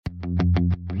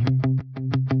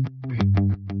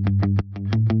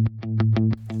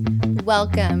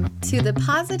Welcome to the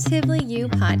Positively You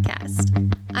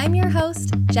podcast. I'm your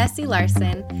host, Jessie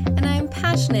Larson, and I'm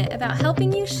passionate about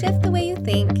helping you shift the way you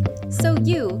think so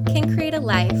you can create a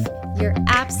life you're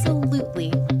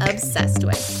absolutely obsessed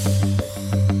with.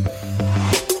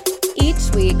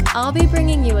 Each week, I'll be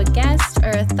bringing you a guest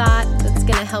or a thought that's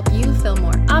going to help you feel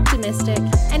more optimistic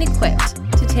and equipped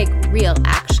to take real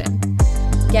action.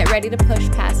 Get ready to push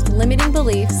past limiting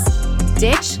beliefs,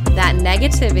 ditch that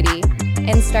negativity,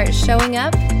 and start showing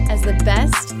up as the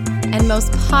best and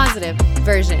most positive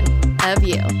version of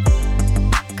you.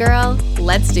 Girl,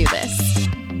 let's do this.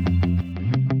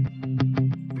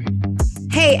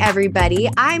 Hey everybody,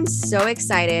 I'm so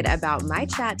excited about my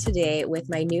chat today with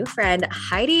my new friend,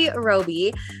 Heidi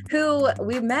Robey, who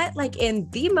we met like in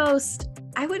the most,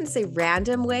 I wouldn't say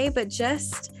random way, but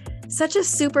just such a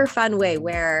super fun way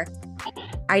where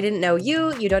I didn't know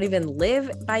you don't even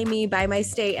live by me, by my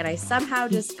state, and I somehow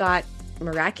just got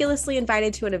miraculously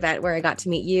invited to an event where I got to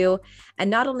meet you,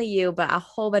 and not only you, but a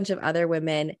whole bunch of other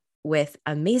women with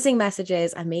amazing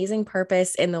messages, amazing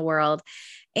purpose in the world.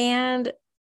 And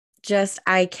just,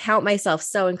 I count myself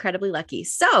so incredibly lucky.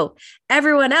 So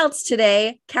everyone else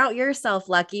today, count yourself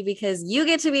lucky because you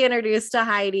get to be introduced to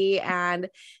Heidi, and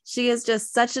she is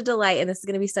just such a delight. And this is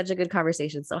going to be such a good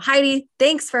conversation. So Heidi,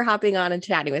 thanks for hopping on and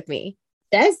chatting with me.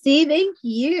 Jessie, thank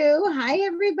you. Hi,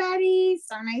 everybody.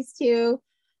 So nice to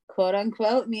quote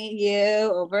unquote meet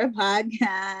you over a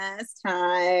podcast.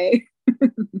 Hi.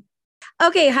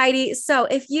 Okay, Heidi. So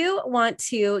if you want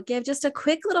to give just a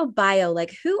quick little bio,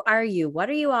 like who are you? What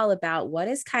are you all about? What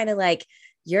is kind of like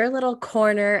your little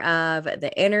corner of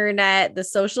the internet, the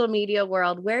social media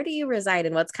world? Where do you reside,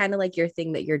 and what's kind of like your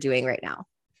thing that you're doing right now?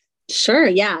 Sure.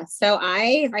 Yeah. So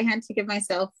if I had to give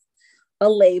myself a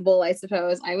label, I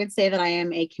suppose I would say that I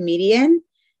am a comedian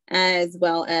as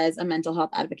well as a mental health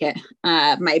advocate.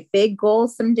 My big goal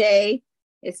someday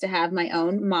is to have my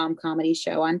own mom comedy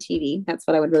show on TV. That's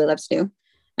what I would really love to do.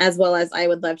 As well as I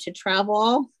would love to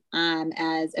travel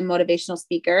as a motivational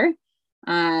speaker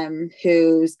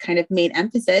whose kind of main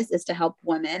emphasis is to help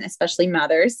women, especially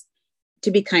mothers,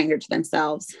 to be kinder to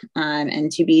themselves and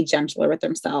to be gentler with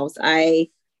themselves.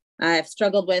 I've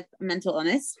struggled with mental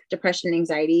illness, depression, and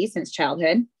anxiety since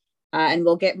childhood. And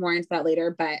we'll get more into that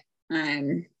later. But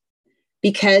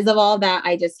because of all that,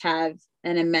 I just have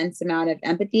an immense amount of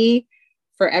empathy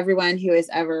for everyone who has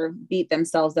ever beat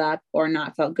themselves up or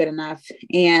not felt good enough.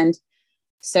 And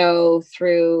so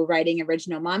through writing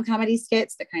original mom comedy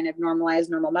skits that kind of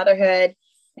normalize normal motherhood,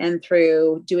 and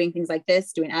through doing things like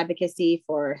this, doing advocacy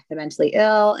for the mentally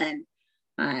ill and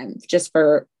just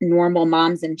for normal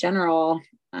moms in general,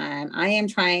 I am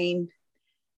trying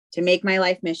to make my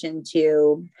life mission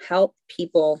to help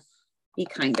people be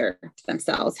kinder to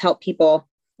themselves, help people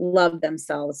love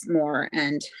themselves more,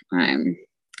 and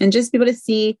just be able to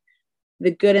see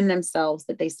the good in themselves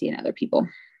that they see in other people.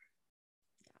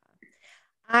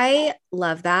 I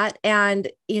love that.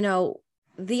 And,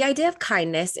 the idea of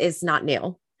kindness is not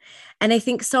new. And I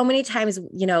think so many times,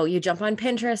 you jump on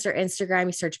Pinterest or Instagram,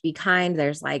 you search be kind.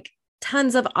 There's like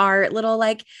tons of art, little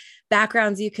like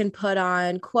backgrounds you can put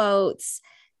on, quotes.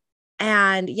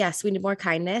 And yes, we need more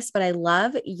kindness, but I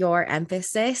love your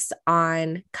emphasis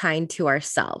on kind to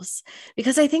ourselves,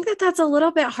 because I think that that's a little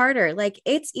bit harder. Like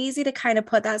it's easy to kind of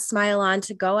put that smile on,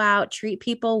 to go out, treat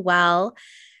people well,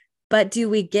 but do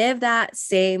we give that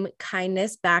same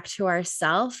kindness back to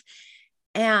ourselves?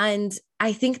 And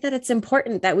I think that it's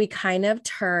important that we kind of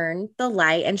turn the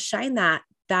light and shine that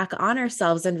back on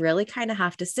ourselves, and really kind of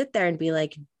have to sit there and be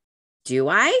like, do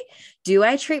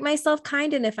I treat myself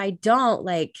kind? And if I don't,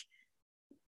 like,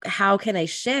 how can I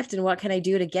shift and what can I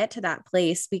do to get to that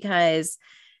place? Because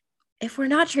if we're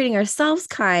not treating ourselves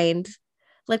kind,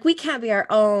 like we can't be our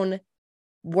own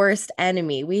worst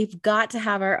enemy. We've got to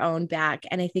have our own back.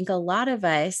 And I think a lot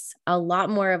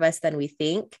more of us than we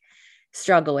think,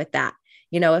 struggle with that.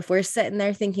 If we're sitting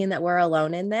there thinking that we're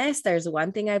alone in this, there's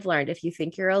one thing I've learned. If you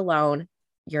think you're alone,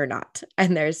 you're not.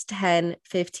 And there's 10,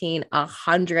 15,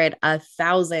 100,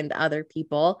 1,000 other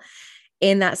people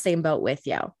in that same boat with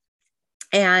you.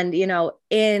 And,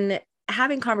 in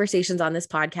having conversations on this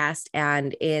podcast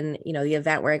and in, the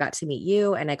event where I got to meet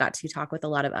you and I got to talk with a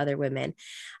lot of other women,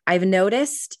 I've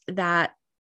noticed that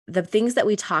the things that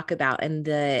we talk about and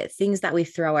the things that we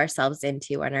throw ourselves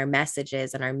into and our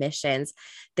messages and our missions,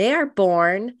 they are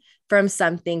born from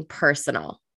something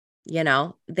personal.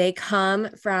 They come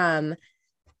from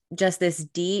just this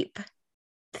deep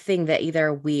thing that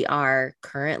either we are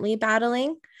currently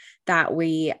battling, that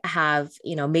we have,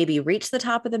 maybe reached the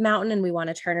top of the mountain and we want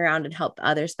to turn around and help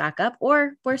others back up,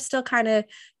 or we're still kind of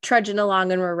trudging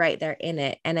along and we're right there in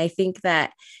it. And I think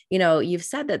that, you've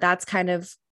said that that's kind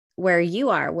of where you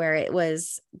are, where it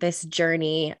was this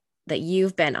journey that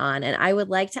you've been on. And I would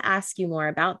like to ask you more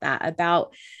about that,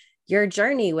 about your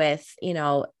journey with,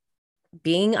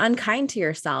 being unkind to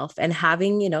yourself and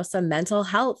having, some mental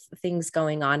health things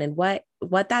going on, and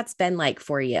what that's been like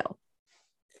for you.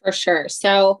 For sure.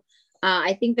 So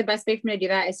I think the best way for me to do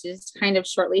that is to just kind of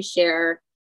shortly share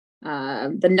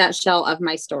the nutshell of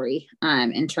my story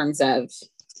in terms of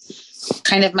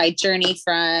kind of my journey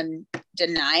from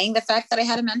denying the fact that I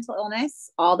had a mental illness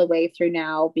all the way through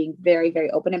now being very,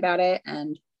 very open about it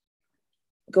and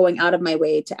going out of my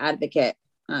way to advocate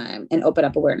and open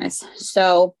up awareness.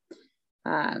 So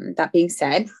that being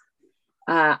said,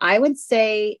 I would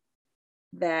say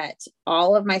that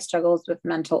all of my struggles with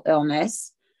mental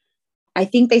illness, I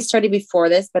think they started before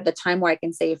this, but the time where I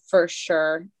can say for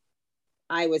sure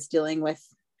I was dealing with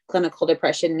clinical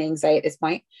depression and anxiety at this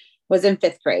point was in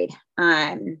 5th grade.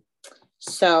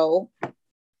 So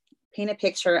paint a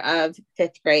picture of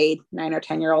 5th grade, 9 or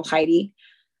 10-year-old Heidi.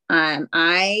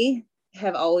 I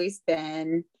have always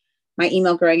been, my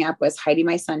email growing up was Heidi,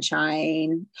 my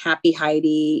sunshine, happy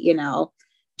Heidi,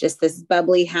 just this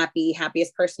bubbly,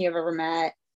 happiest person you've ever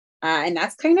met. And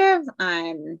that's kind of,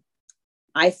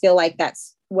 I feel like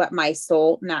that's what my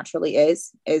soul naturally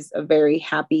is a very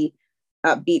happy,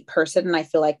 upbeat person. And I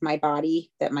feel like my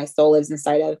body that my soul lives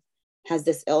inside of has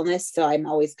this illness. So I'm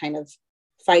always kind of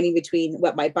fighting between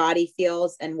what my body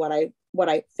feels and what I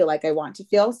feel like I want to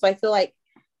feel. So I feel like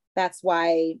that's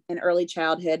why in early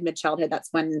childhood, mid-childhood, that's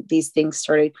when these things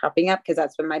started cropping up, because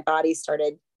that's when my body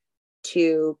started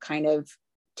to kind of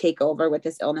take over with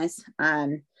this illness.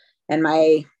 And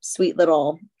my sweet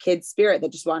little kid spirit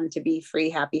that just wanted to be free,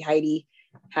 happy Heidi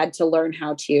had to learn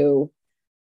how to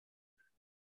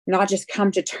not just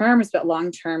come to terms, but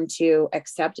long-term to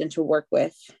accept and to work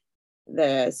with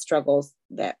the struggles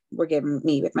that were given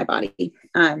me with my body.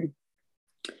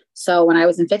 So when I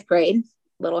was in 5th grade,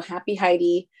 little happy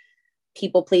Heidi,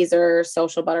 people pleaser,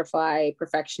 social butterfly,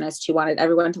 perfectionist who wanted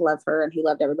everyone to love her and who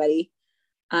loved everybody.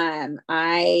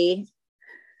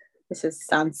 This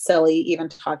sounds silly even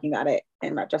talking about it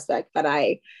in retrospect, but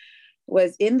I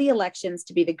was in the elections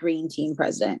to be the green team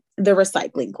president, the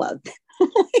recycling club.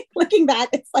 Looking back,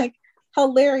 it's like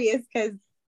hilarious because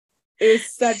it was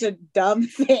such a dumb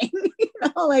thing,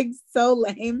 like so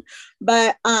lame.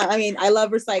 But I mean, I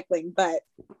love recycling, but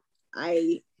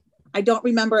I don't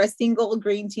remember a single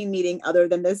green team meeting other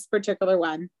than this particular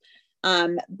one.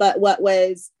 But what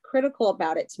was critical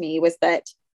about it to me was that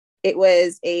it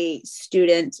was a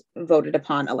student voted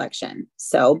upon election.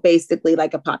 So basically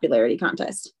like a popularity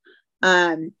contest.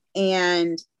 And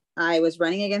I was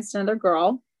running against another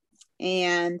girl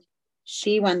and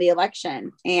she won the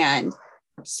election. And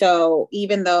so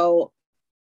even though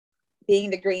being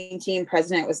the green team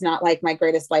president was not like my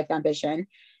greatest life ambition,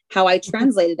 how I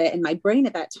translated it in my brain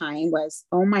at that time was,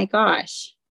 oh my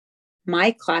gosh, my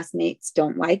classmates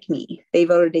don't like me. They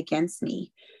voted against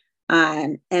me.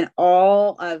 And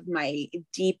all of my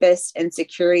deepest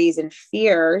insecurities and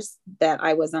fears that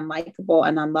I was unlikable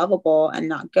and unlovable and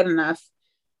not good enough,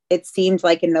 it seemed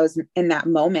like in that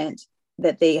moment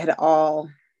that they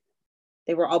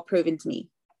were all proven to me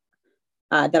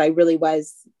that I really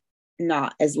was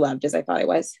not as loved as I thought I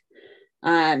was.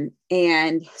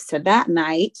 And so that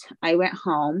night I went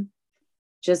home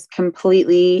just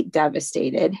completely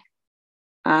devastated,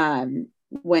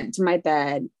 went to my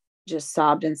bed, just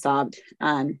sobbed and sobbed.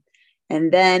 And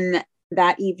then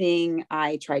that evening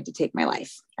I tried to take my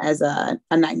life as a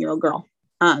 9-year-old girl.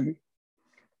 I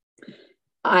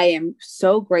am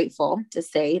so grateful to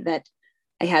say that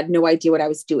I had no idea what I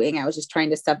was doing. I was just trying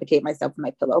to suffocate myself with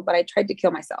my pillow, but I tried to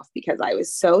kill myself because I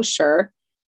was so sure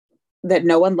that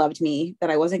no one loved me, that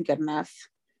I wasn't good enough.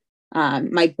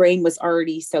 My brain was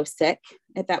already so sick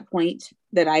at that point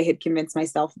that I had convinced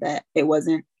myself that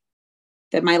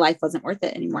that my life wasn't worth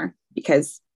it anymore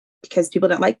because people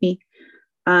didn't like me.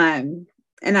 And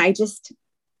I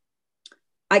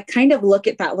kind of look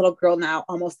at that little girl now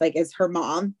almost like as her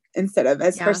mom instead of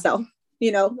as herself,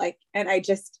 and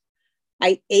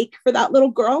I ache for that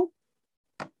little girl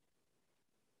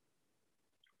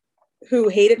who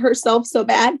hated herself so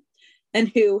bad and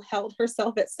who held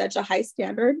herself at such a high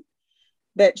standard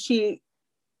that she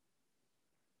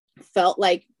felt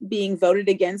like being voted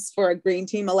against for a green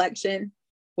team election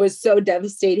was so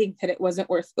devastating that it wasn't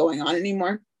worth going on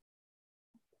anymore.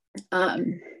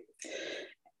 I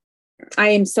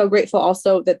am so grateful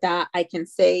also that I can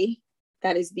say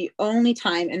That is the only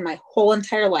time in my whole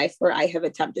entire life where I have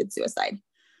attempted suicide.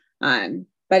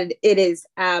 But it is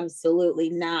absolutely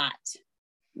not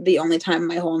the only time in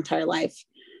my whole entire life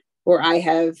where I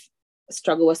have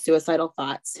struggled with suicidal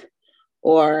thoughts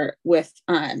or with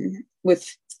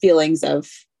feelings of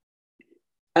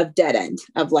dead end,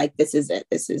 of like, this is it.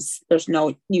 There's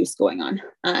no use going on.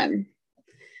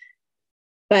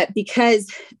 But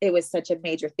because it was such a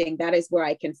major thing, that is where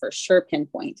I can for sure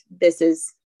pinpoint, this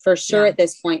is for sure at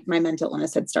this point, my mental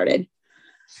illness had started.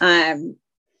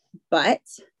 But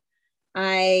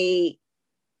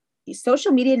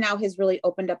social media now has really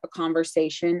opened up a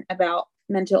conversation about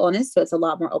mental illness. So it's a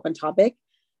lot more open topic.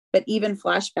 But even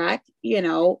flashback,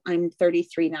 I'm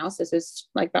 33 now. So this is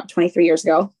like about 23 years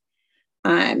ago.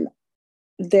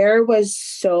 There was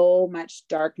so much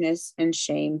darkness and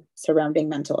shame surrounding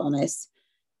mental illness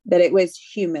that it was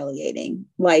humiliating.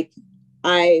 Like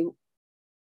I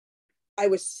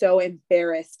was so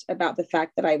embarrassed about the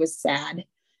fact that I was sad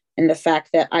and the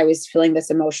fact that I was feeling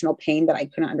this emotional pain that I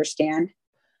couldn't understand,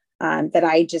 that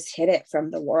I just hid it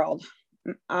from the world.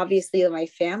 Obviously, my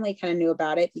family kind of knew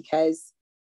about it because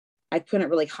I couldn't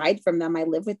really hide from them. I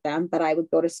lived with them, but I would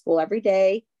go to school every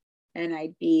day and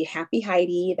I'd be happy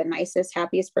Heidi, the nicest,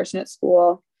 happiest person at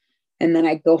school. And then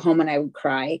I'd go home and I would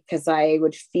cry because I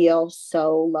would feel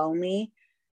so lonely,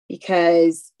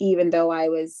 because even though I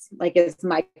was like, as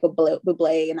Michael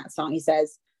Bublé in that song, he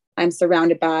says, I'm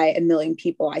surrounded by a million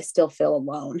people, I still feel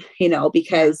alone,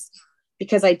 because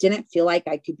I didn't feel like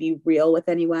I could be real with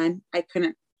anyone. I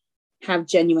couldn't have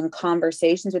genuine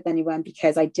conversations with anyone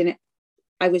because I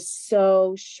was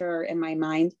so sure in my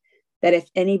mind that if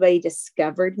anybody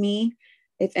discovered me,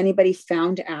 if anybody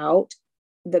found out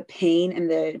the pain and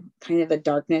the kind of the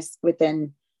darkness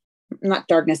within, not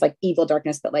darkness, like evil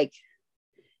darkness, but like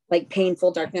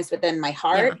painful darkness within my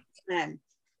heart,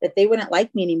 that they wouldn't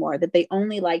like me anymore, that they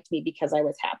only liked me because I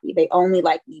was happy. They only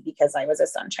liked me because I was a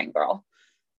sunshine girl.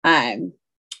 And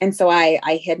so I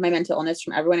hid my mental illness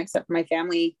from everyone except for my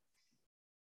family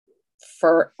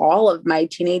for all of my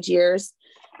teenage years,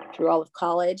 through all of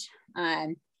college.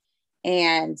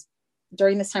 And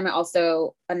during this time,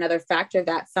 another factor,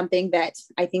 that something that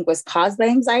I think was caused by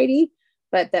anxiety,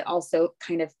 but that also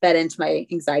kind of fed into my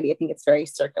anxiety, I think it's very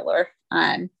circular,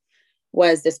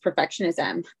 was this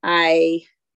perfectionism. I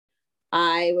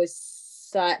was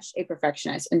such a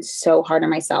perfectionist and so hard on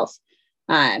myself,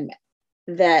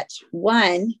 that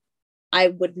one, I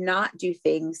would not do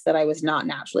things that I was not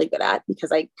naturally good at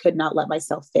because I could not let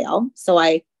myself fail. So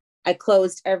I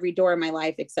closed every door in my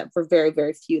life except for very,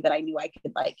 very few that I knew I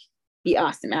could be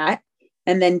awesome at.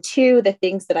 And then two, the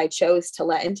things that I chose to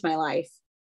let into my life,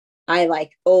 I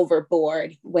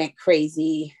overboard, went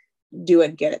crazy,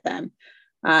 doing good at them.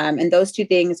 And those two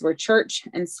things were church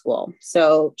and school.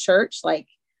 So church,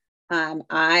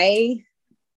 I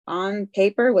on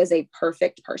paper was a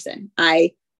perfect person.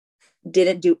 I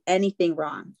didn't do anything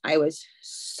wrong. I was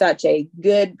such a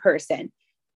good person,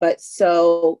 but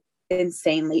so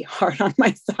insanely hard on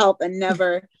myself and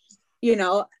never, if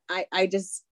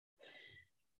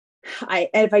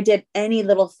I did any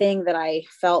little thing that I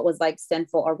felt was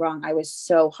sinful or wrong, I was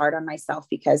so hard on myself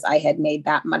because I had made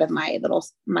that one of my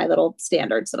little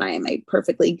standards that I am a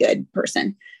perfectly good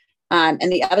person. And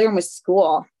the other one was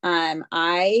school.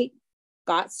 I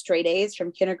got straight A's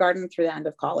from kindergarten through the end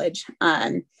of college.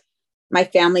 My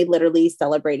family literally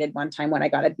celebrated one time when I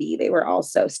got a B. They were all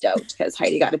so stoked because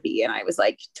Heidi got a B, and I was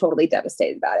totally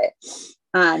devastated about it.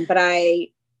 But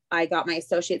I got my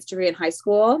associate's degree in high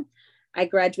school. I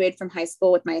graduated from high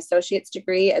school with my associate's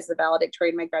degree as the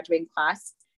valedictorian in my graduating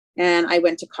class. And I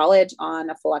went to college on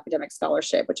a full academic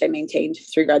scholarship, which I maintained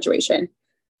through graduation.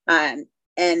 And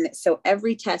so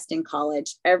every test in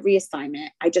college, every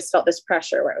assignment, I just felt this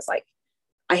pressure where I was like,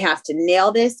 I have to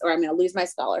nail this or I'm going to lose my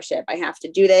scholarship. I have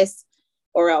to do this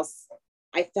or else.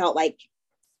 I felt like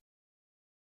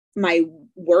my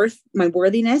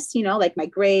worthiness, my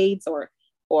grades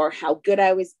or how good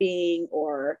I was being,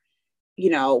 or,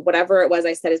 whatever it was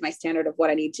I said is my standard of what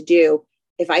I need to do.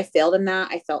 If I failed in that,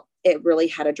 I felt it really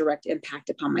had a direct impact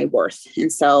upon my worth.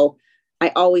 And so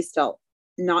I always felt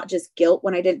not just guilt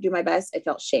when I didn't do my best. I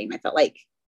felt shame. I felt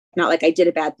not like I did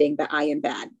a bad thing, but I am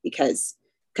bad because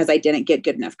I didn't get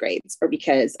good enough grades, or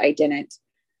because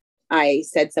I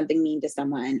said something mean to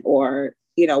someone, or,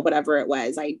 whatever it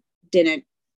was. I didn't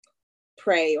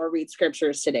pray or read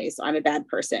scriptures today, so I'm a bad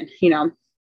person,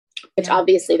 which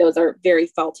obviously those are very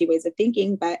faulty ways of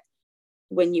thinking. But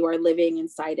when you are living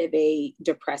inside of a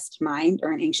depressed mind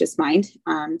or an anxious mind,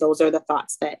 those are the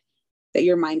thoughts that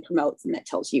your mind promotes and that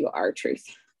tells you are truth.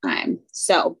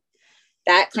 So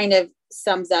that kind of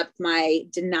sums up my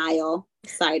denial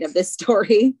side of this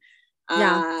story.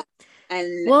 Yeah.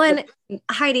 And well, and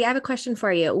Heidi, I have a question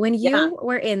for you. When you Yeah.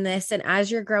 were in this and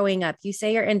as you're growing up, you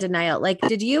say you're in denial. Like,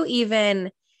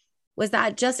 was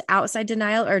that just outside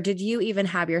denial, or did you even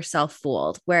have yourself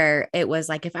fooled where it was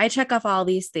like, if I check off all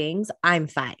these things, I'm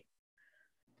fine?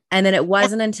 And then it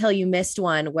wasn't until you missed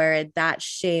one where that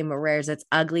shame rears its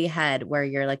ugly head, where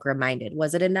you're like reminded.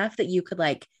 Was it enough that you could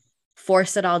like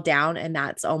force it all down? And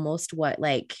that's almost what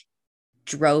like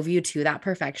drove you to that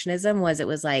perfectionism? Was it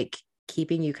was like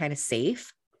keeping you kind of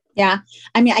safe? Yeah.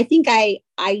 I mean, I think I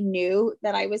knew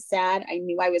that I was sad. I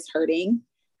knew I was hurting,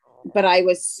 but I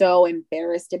was so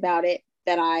embarrassed about it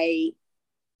that I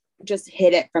just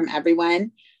hid it from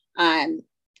everyone.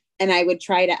 And I would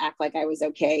try to act like I was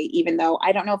okay, even though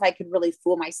I don't know if I could really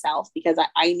fool myself, because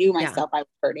I knew myself I was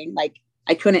hurting. Like,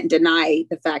 I couldn't deny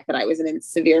the fact that I was in a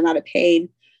severe amount of pain,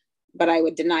 but I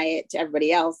would deny it to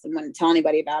everybody else and wouldn't tell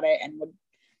anybody about it, and would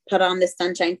put on this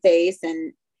sunshine face.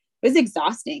 And it was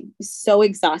exhausting. It was so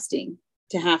exhausting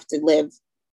to have to live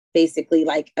basically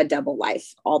like a double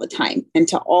life all the time, and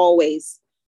to always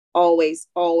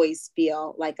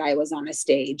feel like I was on a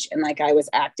stage and like I was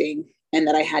acting, and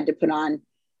that I had to put on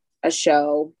a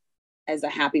show as a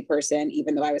happy person,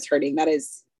 even though I was hurting. That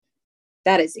is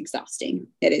exhausting.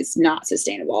 It is not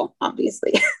sustainable,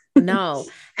 obviously. No.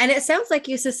 And it sounds like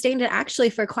you sustained it actually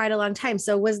for quite a long time.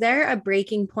 So was there a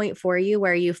breaking point for you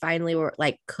where you finally were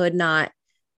like, could not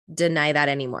deny that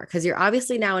anymore? Because you're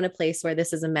obviously now in a place where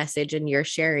this is a message and you're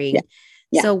sharing.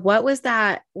 Yeah. So what was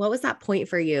that point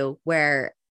for you?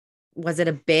 Where was it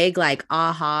a big, like,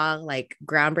 aha, like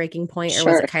groundbreaking point, or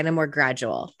was it kind of more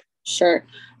gradual? Sure.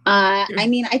 I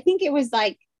mean, I think it was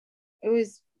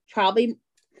probably,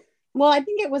 well, I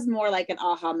think it was more like an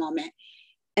aha moment.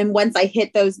 And once I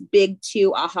hit those big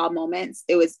 2 aha moments,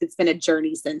 it's been a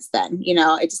journey since then. You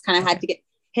know, I just kind of had to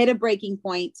hit a breaking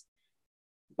point,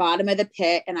 bottom of the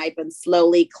pit, and I've been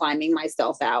slowly climbing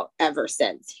myself out ever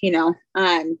since, you know.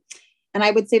 And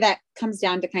I would say that comes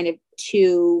down to kind of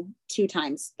two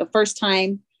times. The first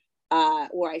time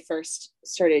where I first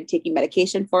started taking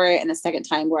medication for it, and the second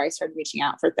time where I started reaching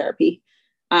out for therapy.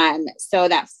 So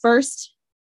that first,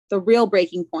 the real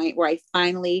breaking point where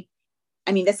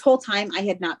I mean, this whole time I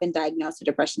had not been diagnosed with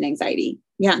depression and anxiety.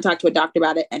 We hadn't talked to a doctor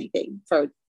about it, anything,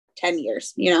 for 10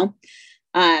 years, you know?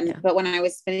 But when I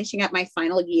was finishing up my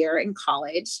final year in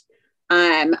college,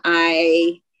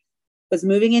 I was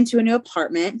moving into a new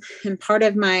apartment, and part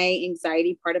of my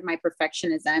anxiety, part of my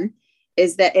perfectionism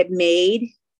is that it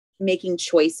made making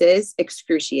choices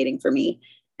excruciating for me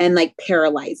and like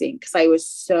paralyzing, because I was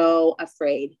so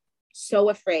afraid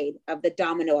of the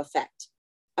domino effect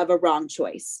of a wrong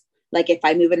choice. Like, if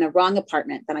I move in the wrong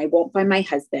apartment, then I won't find my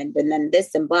husband, and then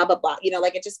this and blah, blah, blah. You know,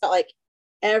 like, it just felt like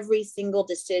every single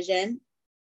decision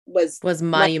was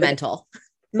monumental.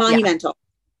 Monumental.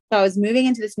 So I was moving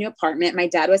into this new apartment. My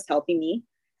dad was helping me,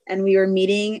 and we were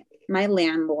meeting my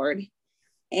landlord.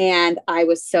 And I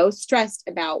was so stressed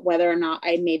about whether or not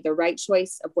I made the right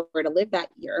choice of where to live that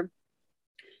year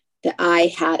that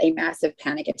I had a massive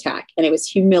panic attack. And it was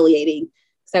humiliating,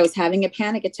 because I was having a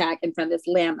panic attack in front of this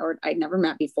landlord I'd never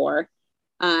met before.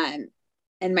 And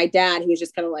my dad, he was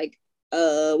just kind of like,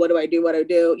 what do I do? What do I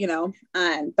do? You know?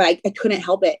 But I couldn't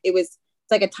help it. It's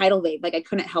like a tidal wave. Like, I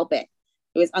couldn't help it.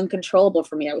 It was uncontrollable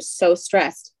for me. I was so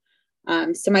stressed.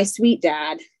 So my sweet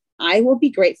dad, I will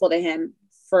be grateful to him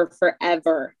for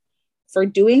forever, for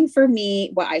doing for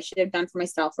me what I should have done for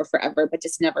myself for forever, but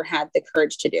just never had the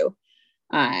courage to do.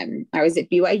 I was at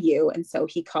BYU, and so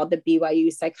he called the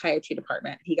BYU psychiatry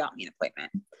department. He got me an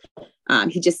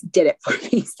appointment. He just did it for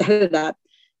me, set it up.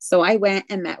 So I went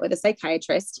and met with a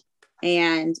psychiatrist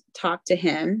and talked to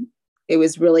him. It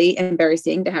was really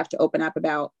embarrassing to have to open up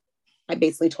about. I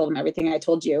basically told him everything I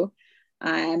told you.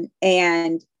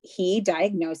 And he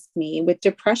diagnosed me with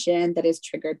depression that is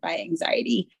triggered by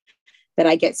anxiety, that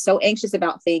I get so anxious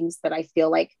about things that I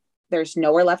feel like there's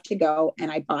nowhere left to go,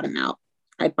 and I bottom out.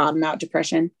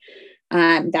 Depression.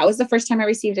 That was the first time I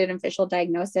received an official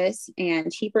diagnosis,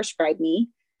 and he prescribed me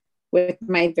with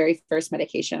my very first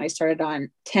medication. I started on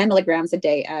 10 milligrams a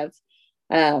day of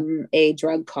a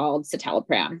drug called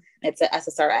citalopram. It's an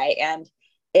SSRI. And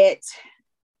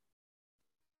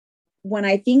when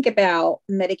I think about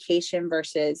medication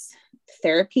versus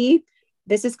therapy,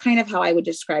 this is kind of how I would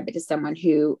describe it to someone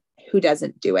who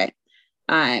doesn't do it.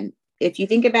 If you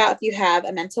think about, if you have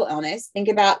a mental illness, think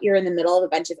about you're in the middle of a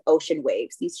bunch of ocean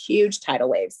waves, these huge tidal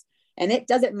waves, and it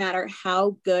doesn't matter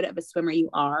how good of a swimmer you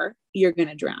are, you're going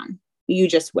to drown. You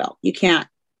just will. You can't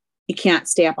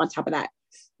stay up on top of that.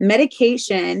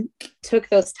 Medication took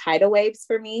those tidal waves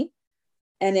for me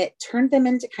and it turned them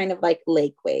into kind of like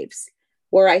lake waves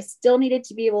where I still needed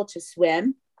to be able to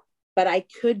swim, but I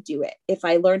could do it. If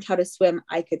I learned how to swim,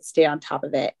 I could stay on top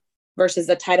of it, versus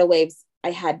the tidal waves.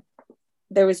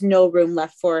 There was no room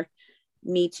left for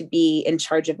me to be in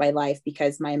charge of my life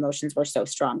because my emotions were so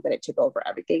strong that it took over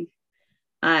everything.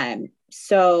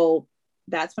 So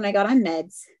that's when I got on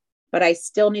meds, but I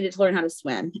still needed to learn how to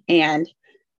swim. And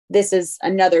this is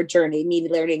another journey, me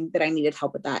learning that I needed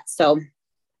help with that. So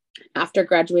after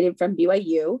graduating from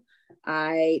BYU,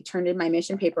 I turned in my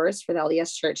mission papers for the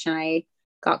LDS church, and I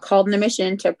got called in a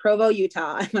mission to Provo,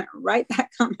 Utah. I went right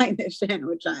back on my mission,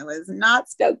 which I was not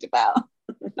stoked about.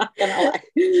 Not gonna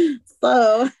lie.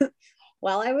 So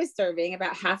while I was serving,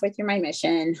 about halfway through my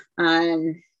mission,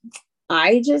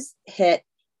 I just hit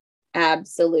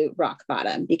absolute rock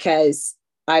bottom because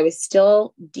I was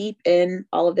still deep in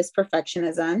all of this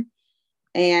perfectionism,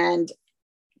 and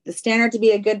the standard to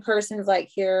be a good person is like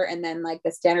here. And then like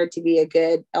the standard to be a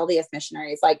good LDS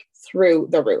missionary is like through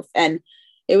the roof. And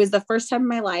it was the first time in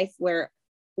my life where,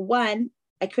 one,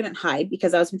 I couldn't hide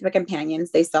because I was with my companions.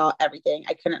 They saw everything.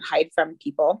 I couldn't hide from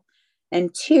people.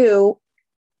 And two,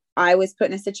 I was put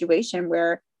in a situation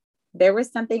where there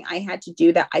was something I had to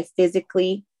do that I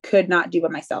physically could not do by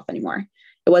myself anymore.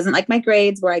 It wasn't like my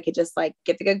grades where I could just like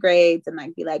get the good grades and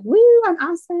like be like, woo, I'm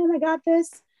awesome, I got this.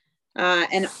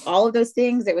 And all of those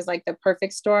things, it was like the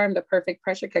perfect storm, the perfect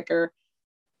pressure cooker.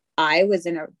 I was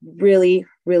in a really,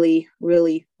 really,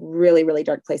 really, really, really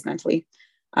dark place mentally,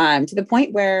 to the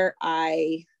point where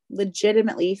I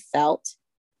legitimately felt,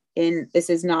 and this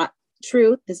is not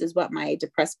true, this is what my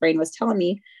depressed brain was telling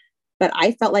me, but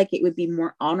I felt like it would be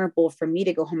more honorable for me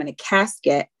to go home in a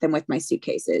casket than with my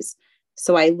suitcases.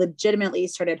 So I legitimately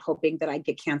started hoping that I'd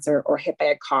get cancer or hit by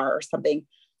a car or something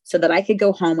so that I could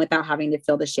go home without having to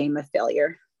feel the shame of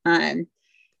failure. And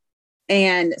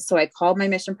so I called my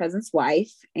mission presence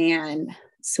wife, and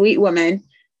sweet woman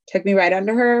took me right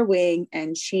under her wing,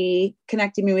 and she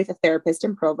connected me with a therapist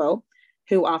in Provo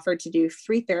who offered to do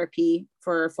free therapy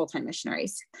for full-time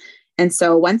missionaries. And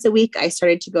so once a week, I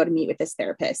started to go to meet with this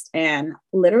therapist, and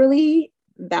literally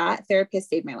that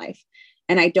therapist saved my life.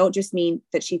 And I don't just mean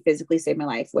that she physically saved my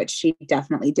life, which she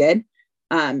definitely did.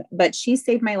 But she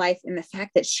saved my life in the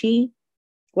fact that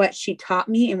what she taught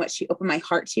me and what she opened my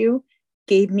heart to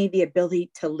gave me the ability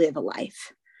to live a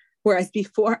life. Whereas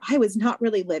before I was not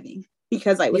really living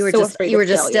because I was afraid you were of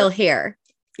just failure. still here.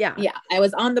 Yeah. Yeah. I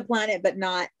was on the planet, but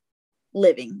not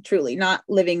living, truly not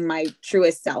living my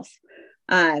truest self.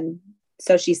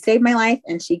 So she saved my life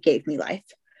and she gave me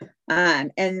life.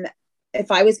 And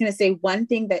if I was going to say one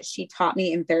thing that she taught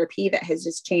me in therapy that has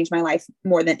just changed my life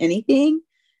more than anything,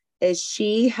 is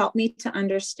she helped me to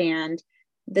understand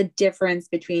the difference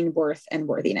between worth and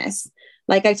worthiness.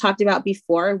 Like I talked about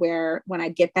before, where when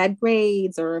I'd get bad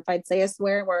grades, or if I'd say a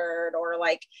swear word, or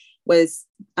like was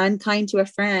unkind to a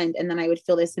friend, and then I would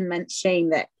feel this immense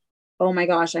shame that, oh my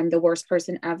gosh, I'm the worst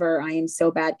person ever. I am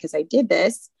so bad because I did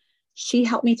this. She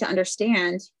helped me to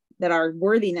understand that our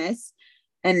worthiness,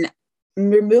 and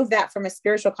remove that from a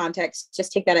spiritual context,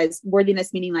 just take that as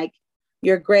worthiness, meaning like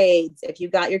your grades, if you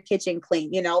got your kitchen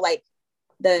clean, like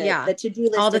the to-do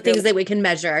list, all the things that we can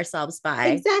measure ourselves by.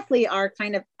 Exactly. Are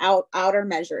kind of outer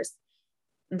measures.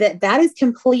 That is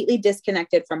completely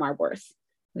disconnected from our worth,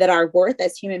 that our worth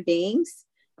as human beings.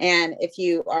 And if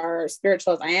you are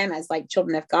spiritual as I am, as like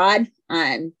children of God,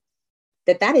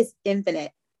 that is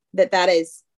infinite, that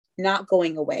is not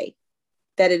going away,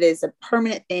 that it is a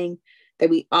permanent thing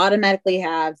that we automatically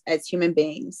have as human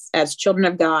beings, as children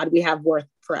of God. We have worth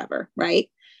forever. Right.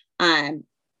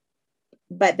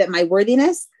 But that my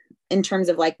worthiness in terms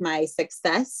of like my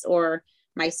success or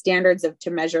my standards to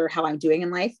measure how I'm doing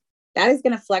in life, that is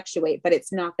going to fluctuate, but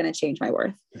it's not going to change my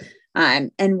worth.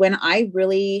 And when I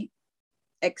really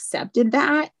accepted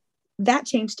that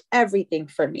changed everything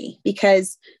for me,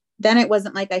 because then it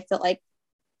wasn't like I felt like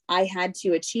I had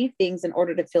to achieve things in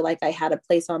order to feel like I had a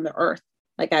place on the earth,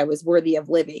 like I was worthy of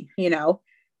living.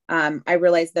 I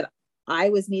realized that I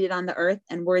was needed on the earth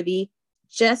and worthy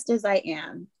just as I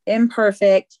am,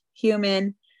 imperfect,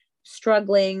 human,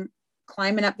 struggling,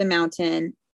 climbing up the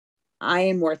mountain. I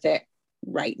am worth it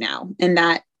right now. And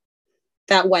that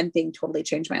one thing totally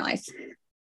changed my life.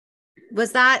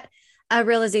 Was that a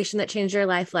realization that changed your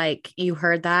life? Like you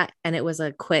heard that and it was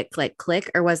a quick like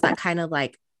click, or was that kind of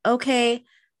like, okay,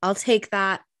 I'll take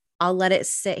that, I'll let it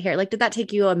sit here? Like, did that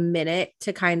take you a minute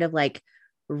to kind of like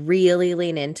really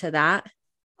lean into that?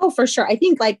 Oh, for sure. I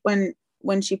think like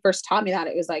when she first taught me that,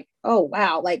 it was like, oh,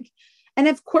 wow. Like, and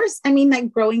of course, I mean,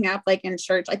 like growing up, like in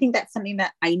church, I think that's something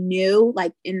that I knew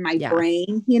like in my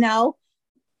brain,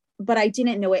 but I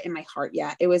didn't know it in my heart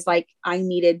yet. It was like, I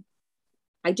needed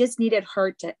I just needed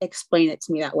her to explain it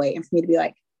to me that way. And for me to be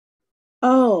like,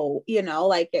 oh,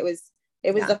 like it was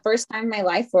Yeah. the first time in my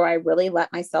life where I really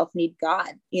let myself need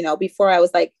God. Before I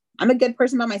was like, I'm a good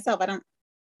person by myself.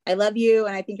 I love you.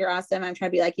 And I think you're awesome. I'm trying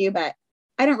to be like you, but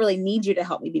I don't really need you to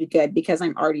help me be good because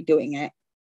I'm already doing it.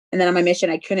 And then on my mission,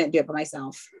 I couldn't do it by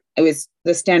myself.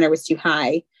 The standard was too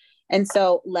high. And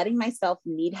so letting myself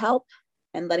need help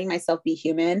and letting myself be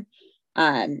human,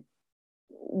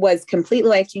 was completely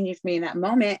life-changing for me in that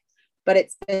moment. But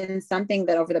it's been something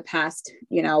that over the past,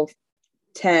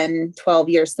 10, 12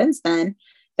 years since then,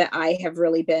 that I have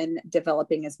really been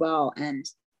developing as well, and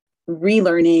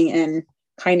relearning and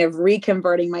kind of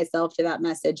reconverting myself to that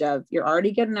message of, you're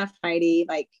already good enough, Heidi.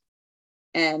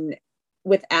 And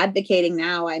with advocating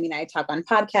now, I talk on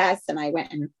podcasts, and I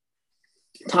went and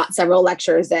taught several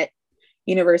lectures at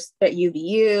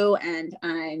UVU,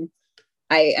 and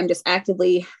I am just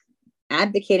actively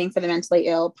advocating for the mentally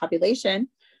ill population.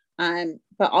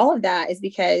 But all of that is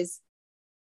because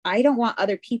I don't want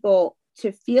other people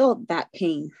to feel that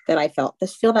pain that I felt, to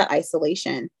feel that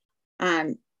isolation.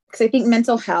 Because I think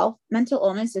mental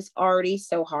illness is already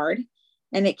so hard,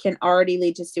 and it can already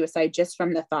lead to suicide just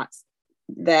from the thoughts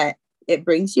that it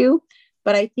brings you.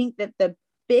 But I think that the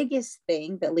biggest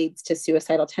thing that leads to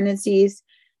suicidal tendencies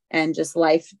and just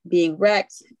life being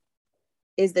wrecked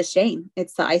is the shame.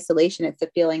 It's the isolation. It's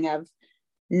the feeling of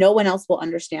no one else will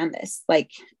understand this.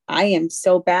 Like, I am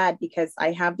so bad because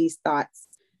I have these thoughts.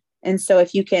 And so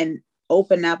if you can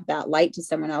open up that light to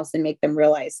someone else and make them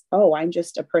realize, oh, I'm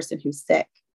just a person who's sick.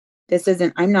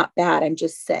 I'm not bad. I'm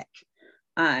just sick.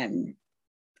 I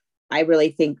really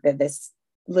think that this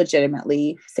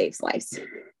legitimately saves lives.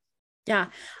 Yeah,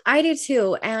 I do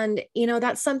too. And,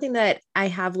 that's something that I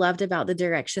have loved about the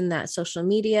direction that social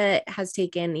media has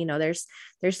taken.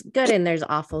 There's good and there's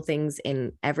awful things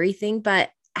in everything, but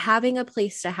having a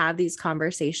place to have these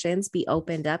conversations be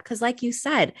opened up. Cause like you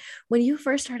said, when you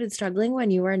first started struggling, when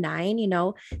you were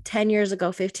 9, 10 years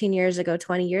ago, 15 years ago,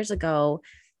 20 years ago,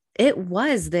 it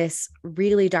was this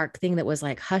really dark thing that was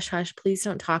like, hush, hush, please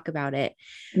don't talk about it.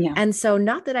 Yeah. And so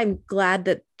not that I'm glad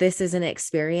that this is an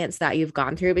experience that you've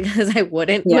gone through, because I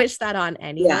wouldn't wish that on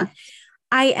anyone. Yeah.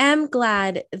 I am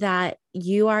glad that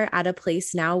you are at a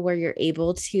place now where you're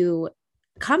able to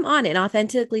come on and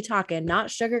authentically talk and not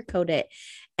sugarcoat it.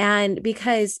 And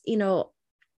because,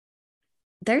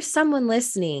 there's someone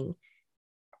listening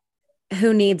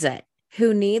who needs it,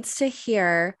 who needs to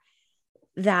hear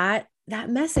that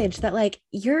message that, like,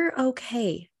 you're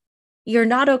okay. You're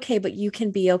not okay, but you can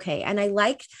be okay. And I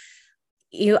like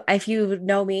you, if you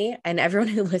know me, and everyone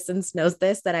who listens knows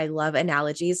this, that I love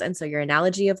analogies. And so your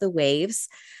analogy of the waves,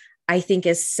 I think,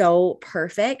 is so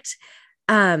perfect.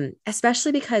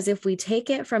 Especially because if we take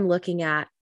it from looking at,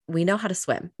 we know how to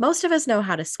swim. Most of us know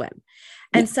how to swim.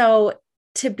 And so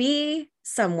to be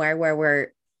somewhere where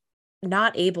we're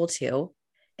not able to,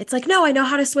 it's like, no, I know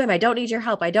how to swim. I don't need your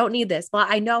help. I don't need this, but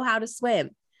I know how to swim.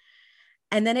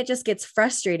 And then it just gets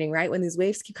frustrating, right? When these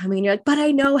waves keep coming and you're like, but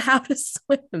I know how to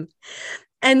swim.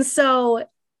 And so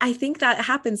I think that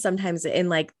happens sometimes in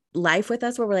like life with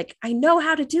us, where we're like, I know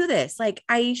how to do this. Like,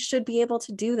 I should be able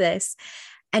to do this.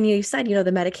 And you said,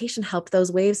 the medication helped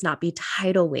those waves not be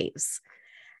tidal waves,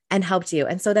 and helped you.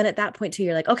 And so then at that point too,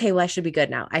 you're like, okay, well, I should be good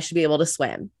now. I should be able to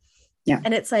swim. Yeah.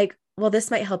 And it's like, well,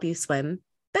 this might help you swim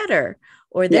better,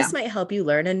 or this might help you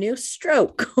learn a new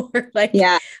stroke, or like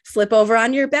flip over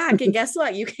on your back. And guess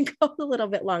what? You can go a little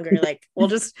bit longer. Like, we'll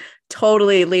just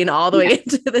totally lean all the way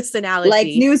into this analogy. Like,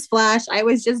 newsflash, I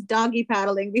was just doggy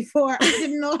paddling before. I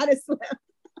didn't know how to swim.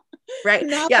 Right.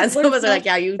 Yeah. And some of us are like,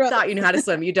 yeah, you thought you knew how to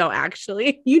swim. You don't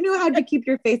actually. You knew how to keep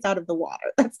your face out of the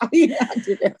water. That's all you had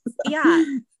to do. Yeah.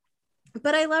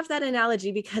 But I love that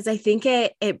analogy, because I think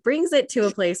it brings it to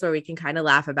a place where we can kind of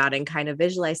laugh about it and kind of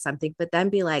visualize something, but then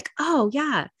be like, oh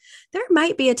yeah, there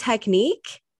might be a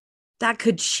technique that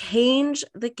could change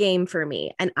the game for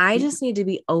me. And I just need to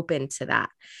be open to that.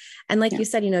 And like you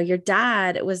said, your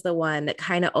dad was the one that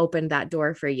kind of opened that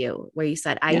door for you, where you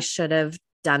said, I should have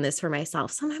done this for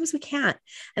myself. Sometimes we can't.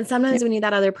 And sometimes we need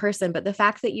that other person. But the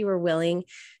fact that you were willing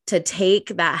to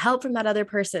take that help from that other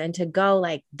person and to go,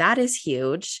 like, that is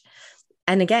huge.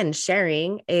 And again,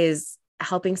 sharing is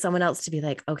helping someone else to be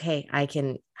like, okay,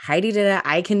 Heidi did it.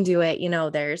 I can do it.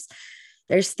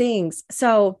 There's things.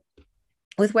 So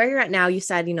with where you're at now, you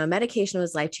said, medication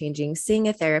was life-changing. Seeing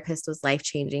a therapist was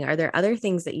life-changing. Are there other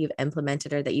things that you've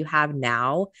implemented or that you have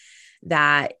now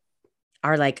that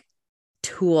are like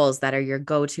tools that are your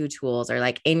go-to tools, or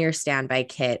like in your standby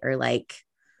kit, or like,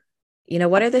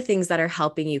 what are the things that are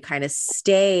helping you kind of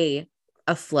stay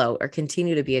afloat or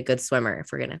continue to be a good swimmer.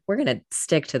 If we're gonna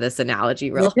stick to this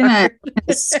analogy real We're hard.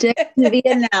 gonna stick to the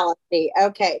analogy.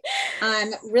 Okay.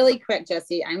 Really quick,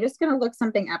 Jesse, I'm just gonna look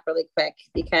something up really quick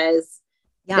because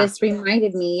this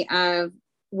reminded me of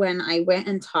when I went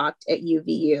and talked at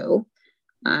UVU.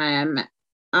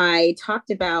 I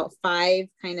talked about 5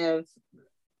 kind of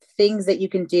things that you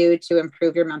can do to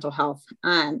improve your mental health.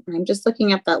 I'm just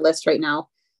looking up that list right now,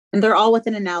 and they're all with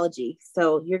an analogy.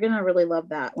 So you're going to really love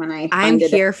that when I'm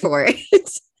here for it.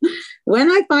 When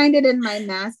I find it in my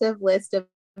massive list of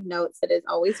notes that is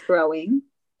always growing.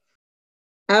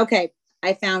 Okay.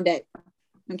 I found it.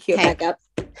 I'm cue it back up.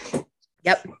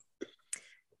 Yep.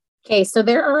 Okay. So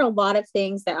there are a lot of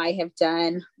things that I have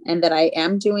done and that I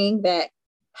am doing that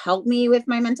help me with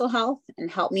my mental health and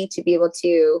help me to be able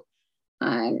to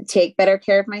take better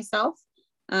care of myself.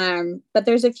 But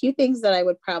there's a few things that I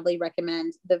would probably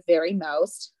recommend the very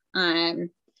most.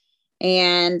 And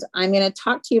I'm going to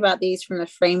talk to you about these from the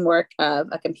framework of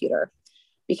a computer,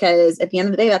 because at the end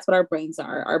of the day, that's what our brains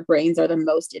are. Our brains are the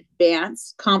most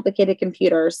advanced, complicated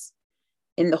computers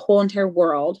in the whole entire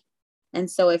world. And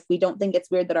so if we don't think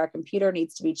it's weird that our computer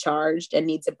needs to be charged and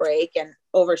needs a break and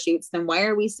overshoots, then why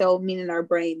are we so mean in our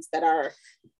brains that are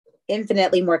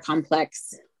infinitely more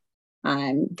complex?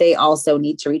 They also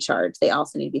need to recharge. They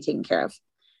also need to be taken care of.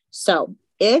 So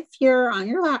if you're on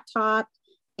your laptop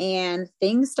and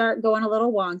things start going a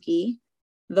little wonky,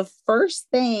 the first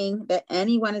thing that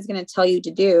anyone is going to tell you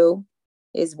to do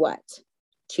is what?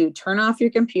 To turn off your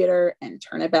computer and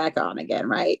turn it back on again,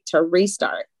 right? To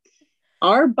restart.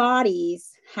 Our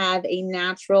bodies have a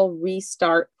natural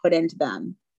restart put into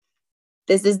them.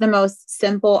 This is the most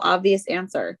simple, obvious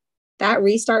answer. That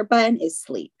restart button is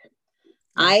sleep.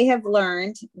 I have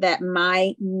learned that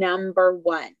my number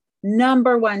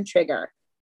one trigger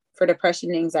for depression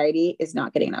and anxiety is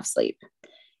not getting enough sleep.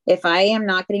 If I am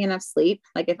not getting enough sleep,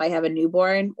 like if I have a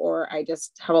newborn or I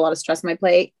just have a lot of stress on my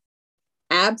plate,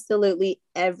 absolutely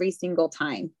every single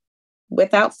time,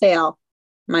 without fail,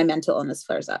 my mental illness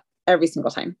flares up every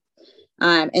single time.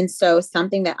 And so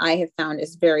something that I have found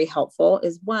is very helpful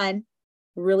is 1,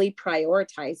 really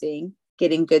prioritizing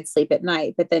getting good sleep at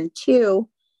night. But then 2,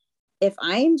 if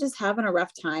I am just having a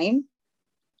rough time,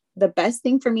 the best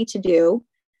thing for me to do,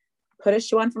 put a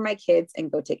show on for my kids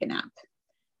and go take a nap.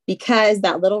 Because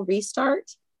that little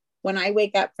restart, when I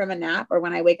wake up from a nap or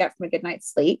when I wake up from a good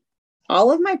night's sleep,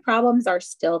 all of my problems are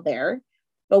still there.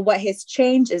 But what has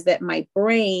changed is that my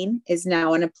brain is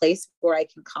now in a place where I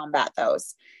can combat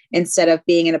those instead of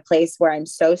being in a place where I'm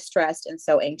so stressed and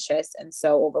so anxious and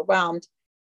so overwhelmed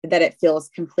that it feels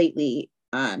completely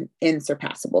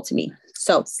insurpassable to me.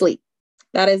 So sleep,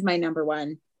 that is my number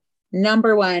one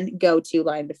go-to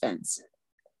line of defense.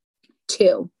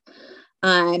 2,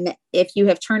 if you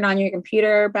have turned on your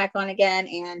computer back on again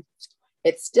and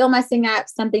it's still messing up,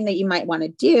 something that you might want to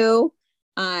do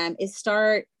is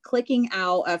start clicking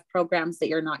out of programs that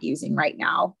you're not using right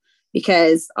now,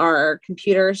 because our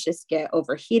computers just get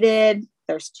overheated.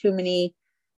 There's too many,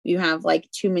 you have like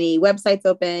too many websites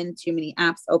open, too many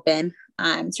apps open. So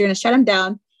you're going to shut them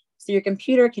down so your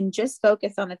computer can just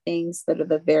focus on the things that are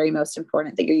the very most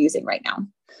important that you're using right now.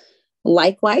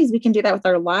 Likewise, we can do that with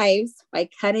our lives by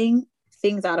cutting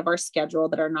things out of our schedule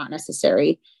that are not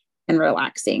necessary and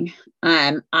relaxing.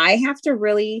 I have to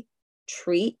really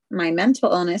treat my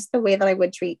mental illness the way that I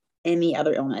would treat any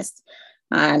other illness.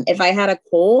 If I had a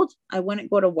cold, I wouldn't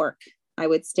go to work. I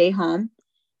would stay home.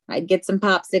 I'd get some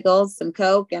popsicles, some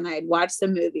Coke, and I'd watch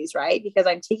some movies, right? Because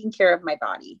I'm taking care of my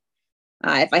body.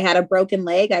 If I had a broken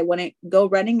leg, I wouldn't go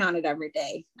running on it every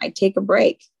day. I'd take a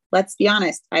break. Let's be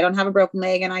honest. I don't have a broken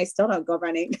leg and I still don't go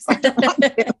running because I don't want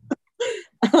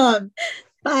to.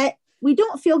 But we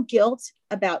don't feel guilt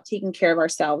about taking care of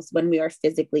ourselves when we are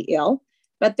physically ill.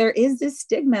 But there is this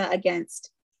stigma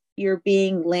against you're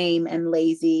being lame and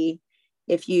lazy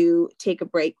if you take a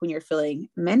break when you're feeling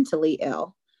mentally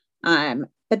ill.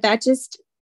 But that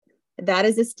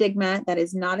is a stigma. That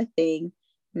is not a thing.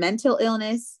 Mental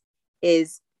illness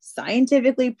is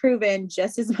scientifically proven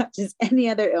just as much as any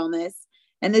other illness.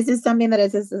 And this is something that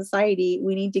as a society,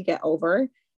 we need to get over,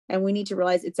 and we need to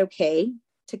realize it's okay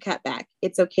to cut back.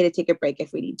 It's okay to take a break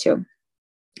if we need to,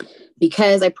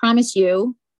 because I promise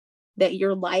you that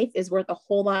your life is worth a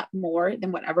whole lot more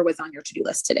than whatever was on your to-do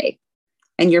list today.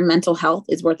 And your mental health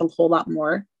is worth a whole lot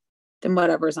more than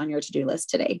whatever is on your to-do list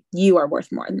today. You are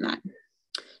worth more than that.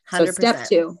 100%.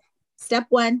 So step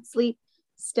 1, sleep.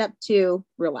 Step 2,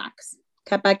 relax.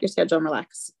 Cut back your schedule and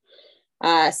relax.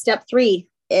 Step 3,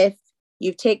 if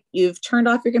you've turned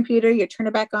off your computer, you turn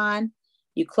it back on,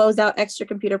 you close out extra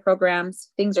computer programs,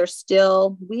 things are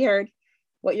still weird.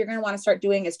 What you're going to want to start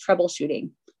doing is troubleshooting.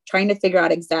 trying to figure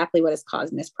out exactly what is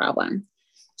causing this problem.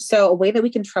 So a way that we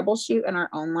can troubleshoot in our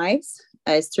own lives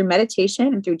is through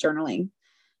meditation and through journaling.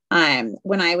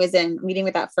 When I was in meeting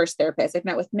with that first therapist, I've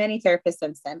met with many therapists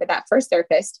since then, but that first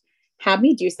therapist had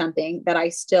me do something that I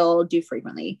still do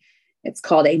frequently. It's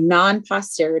called a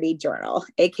non-posterity journal,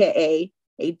 AKA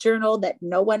a journal that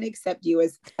no one except you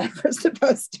is ever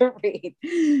supposed to read.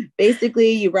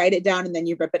 Basically, you write it down and then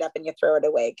you rip it up and you throw it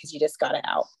away because you just got it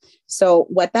out. So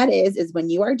what that is when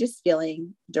you are just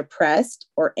feeling depressed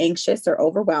or anxious or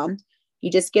overwhelmed,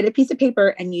 you just get a piece of paper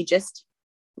and you just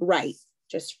write,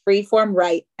 just free form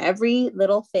write every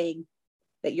little thing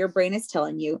that your brain is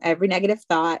telling you, every negative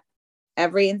thought,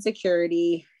 every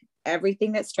insecurity,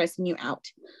 everything that's stressing you out.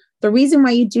 The reason why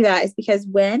you do that is because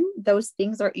when those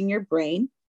things are in your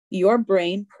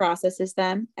brain processes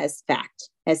them as fact,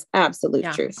 as absolute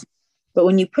truth. But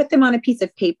when you put them on a piece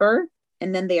of paper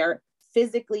and then they are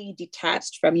physically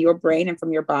detached from your brain and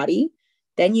from your body,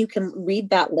 then you can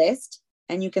read that list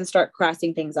and you can start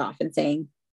crossing things off and saying,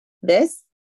 this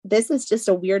is just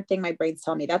a weird thing my brain's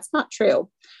telling me. That's not true.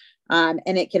 And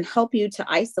it can help you to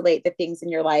isolate the things in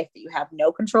your life that you have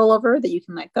no control over, that you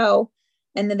can let go.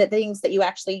 And then the things that you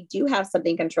actually do have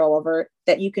something control over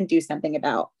that you can do something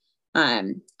about.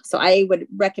 So I would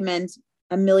recommend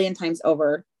a million times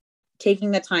over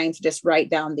taking the time to just write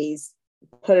down these,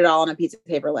 put it all on a piece of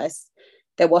paper list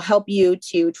that will help you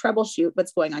to troubleshoot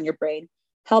what's going on in your brain,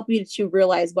 help you to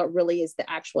realize what really is the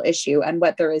actual issue and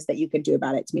what there is that you can do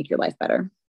about it to make your life better.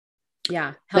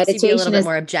 Yeah. Helps meditation you be a little bit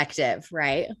more objective,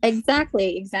 right?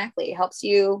 Exactly. It helps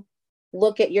you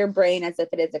look at your brain as if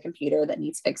it is a computer that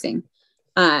needs fixing.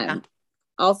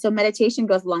 Also meditation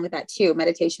goes along with that too.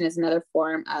 Meditation is another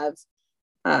form of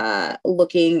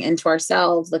looking into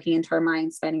ourselves, looking into our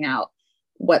minds, finding out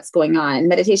what's going on.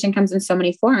 Meditation comes in so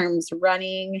many forms: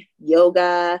 running,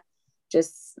 yoga,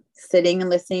 just sitting and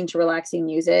listening to relaxing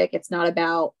music. It's not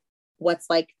about what's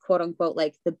like, quote unquote,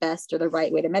 like the best or the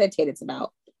right way to meditate. It's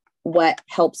about what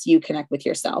helps you connect with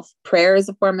yourself. Prayer is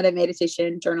a form of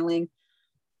meditation, journaling,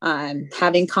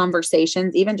 having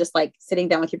conversations, even just like sitting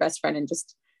down with your best friend and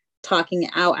just talking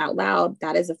out loud,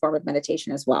 that is a form of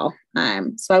meditation as well.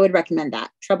 So I would recommend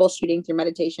that, troubleshooting through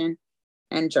meditation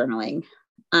and journaling.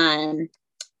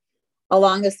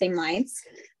 Along the same lines,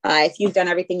 if you've done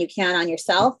everything you can on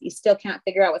yourself, you still can't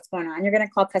figure out what's going on, you're going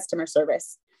to call customer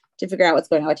service to figure out what's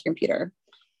going on with your computer.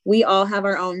 We all have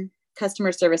our own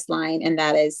customer service line, and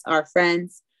that is our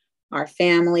friends, our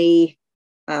family,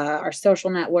 our social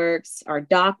networks, our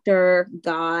doctor,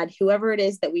 God, whoever it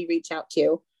is that we reach out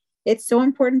to. It's so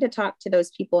important to talk to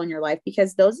those people in your life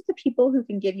because those are the people who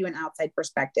can give you an outside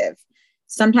perspective.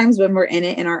 Sometimes when we're in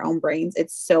it in our own brains,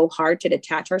 it's so hard to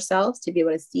detach ourselves to be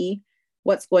able to see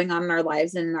what's going on in our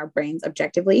lives and in our brains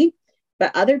objectively.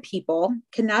 But other people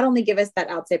can not only give us that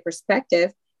outside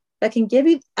perspective, but can give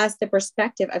us the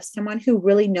perspective of someone who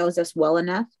really knows us well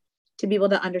enough to be able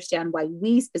to understand why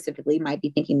we specifically might be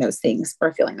thinking those things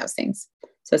or feeling those things.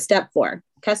 So step 4,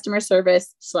 customer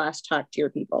service / talk to your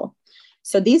people.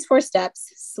 So these 4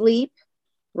 steps: sleep,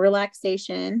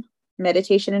 relaxation,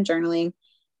 meditation and journaling,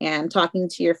 and talking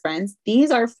to your friends.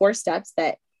 These are 4 steps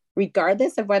that,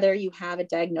 regardless of whether you have a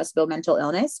diagnosable mental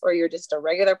illness or you're just a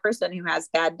regular person who has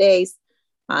bad days,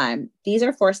 these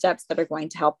are 4 steps that are going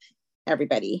to help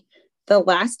everybody. The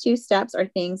last 2 steps are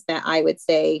things that I would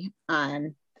say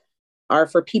are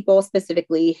for people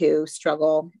specifically who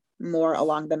struggle more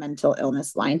along the mental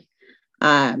illness line.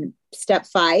 Step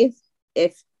 5,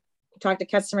 if you talk to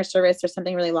customer service or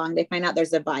something really long, they find out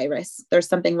there's a virus, there's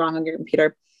something wrong on your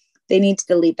computer, they need to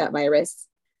delete that virus.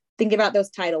 Think about those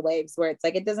tidal waves where it's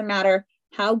like, it doesn't matter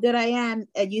how good I am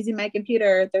at using my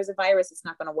computer, there's a virus, it's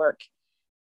not going to work.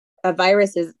 A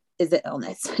virus is an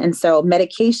illness. And so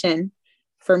medication,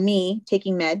 for me,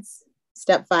 taking meds,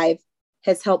 step 5,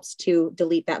 has helped to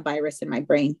delete that virus in my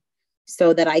brain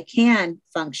so that I can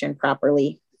function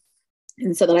properly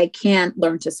and so that I can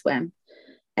learn to swim.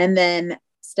 And then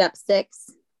step 6,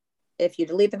 if you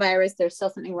delete the virus, there's still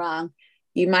something wrong,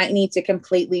 you might need to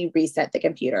completely reset the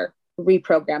computer,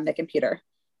 reprogram the computer.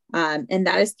 And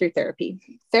that is through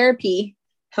therapy. Therapy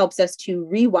helps us to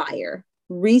rewire,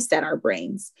 reset our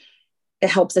brains. It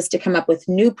helps us to come up with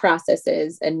new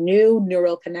processes and new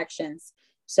neural connections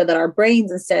so that our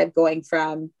brains, instead of going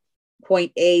from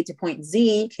point A to point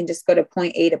Z, can just go to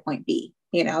point A to point B.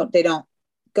 You know, they don't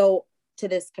go to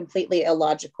this completely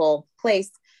illogical place,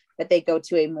 but they go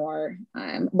to a more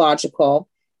logical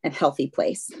and healthy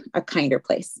place, a kinder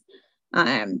place.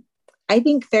 I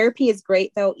think therapy is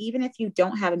great, though. Even if you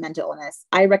don't have a mental illness,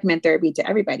 I recommend therapy to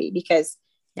everybody because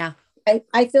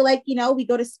I feel like, you know, we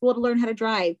go to school to learn how to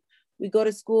drive. We go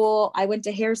to school. I went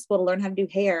to hair school to learn how to do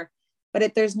hair,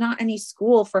 but there's not any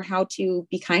school for how to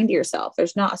be kind to yourself.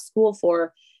 There's not a school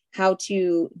for how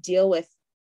to deal with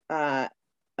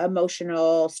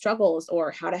emotional struggles,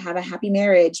 or how to have a happy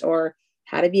marriage, or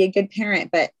how to be a good parent.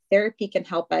 But therapy can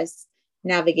help us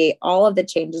navigate all of the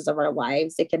changes of our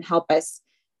lives. It can help us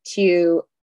to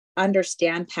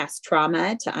understand past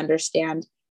trauma, to understand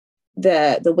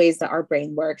the ways that our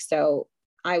brain works. So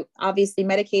obviously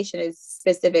medication is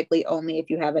specifically only if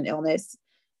you have an illness,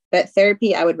 but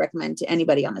therapy I would recommend to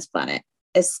anybody on this planet,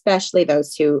 especially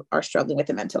those who are struggling with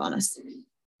a mental illness.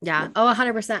 Yeah. Oh,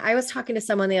 100%. I was talking to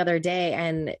someone the other day,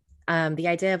 and the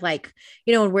idea of like,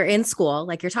 when we're in school,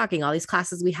 like you're talking, all these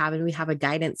classes we have, and we have a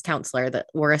guidance counselor that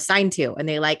we're assigned to, and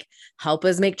they like help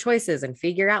us make choices and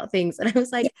figure out things. And I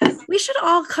was like, we should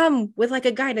all come with like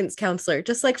a guidance counselor,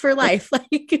 just like for life.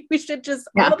 Like we should just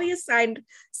all be assigned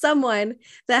someone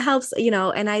that helps,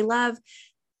 and I love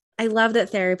that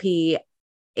therapy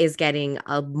is getting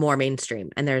a more mainstream,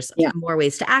 and there's more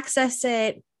ways to access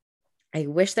it. I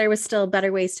wish there was still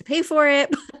better ways to pay for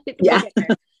it.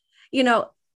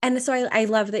 And so I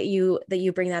love that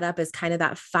you bring that up as kind of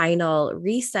that final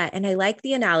reset. And I like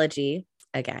the analogy.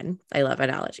 Again, I love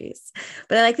analogies,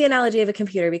 but I like the analogy of a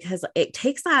computer because it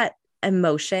takes that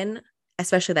emotion,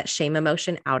 especially that shame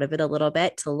emotion, out of it a little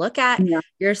bit, to look at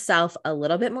yourself a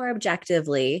little bit more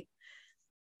objectively.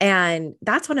 And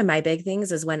that's one of my big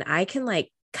things, is when I can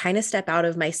like kind of step out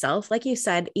of myself. Like you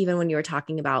said, even when you were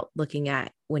talking about looking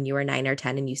at when you were 9 or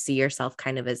 10 and you see yourself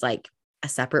kind of as like a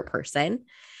separate person.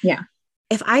 Yeah.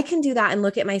 If I can do that and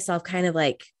look at myself kind of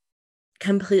like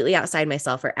completely outside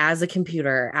myself, or as a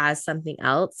computer, or as something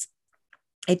else,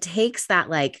 it takes that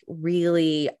like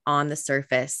really on the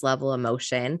surface level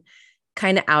emotion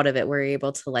kind of out of it, where you're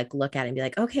able to like look at it and be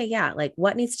like, okay, yeah, like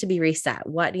what needs to be reset?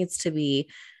 What needs to be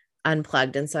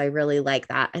unplugged? And so I really like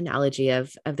that analogy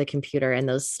of the computer, and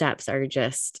those steps are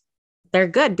just, they're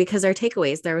good because they're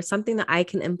takeaways. There was something that I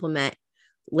can implement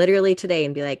literally today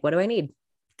and be like, what do I need?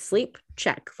 Sleep,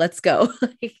 check, let's go.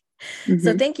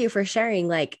 So thank you for sharing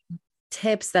like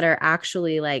tips that are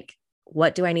actually like,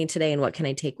 what do I need today and what can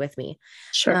I take with me?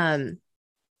 Sure. And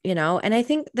I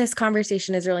think this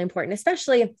conversation is really important,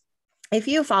 especially if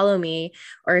you follow me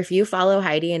or if you follow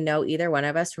Heidi and know either one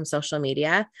of us from social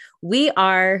media. We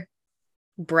are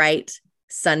bright,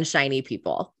 sunshiny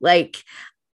people. Like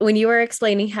when you were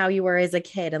explaining how you were as a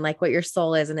kid and like what your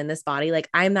soul is and in this body, like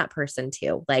I'm that person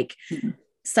too, like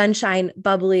sunshine,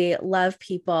 bubbly, love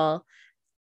people.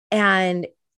 And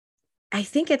I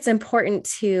think it's important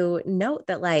to note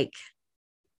that like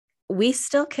we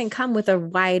still can come with a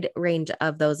wide range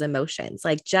of those emotions.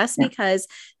 Like just because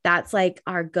that's like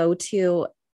our go-to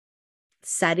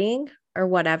setting or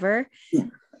whatever,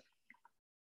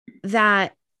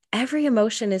 that every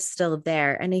emotion is still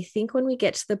there. And I think when we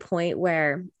get to the point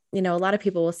where, a lot of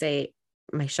people will say,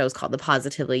 my show's called the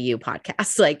Positively You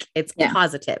podcast, like it's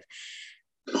positive.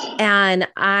 And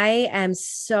I am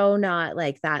so not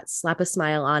like that slap a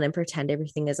smile on and pretend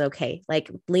everything is okay.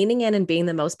 Like leaning in and being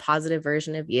the most positive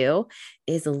version of you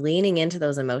is leaning into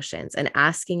those emotions and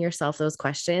asking yourself those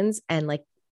questions, and like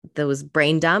those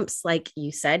brain dumps, like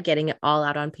you said, getting it all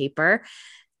out on paper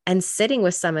and sitting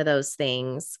with some of those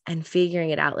things and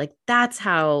figuring it out. Like that's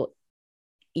how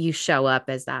you show up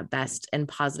as that best and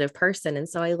positive person. And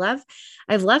so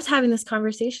I've loved having this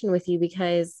conversation with you,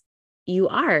 because you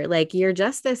are like, you're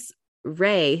just this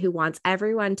ray who wants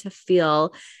everyone to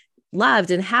feel loved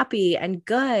and happy and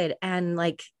good. And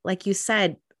like you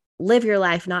said, live your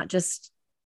life, not just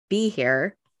be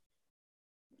here.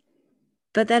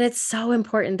 But that it's so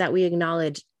important that we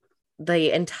acknowledge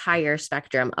the entire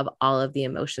spectrum of all of the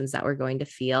emotions that we're going to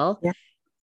feel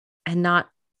and not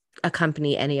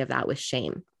accompany any of that with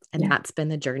shame. And that's been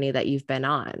the journey that you've been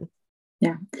on.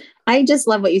 Yeah. I just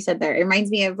love what you said there. It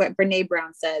reminds me of what Brene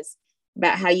Brown says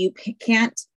about how you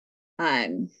can't,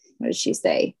 what does she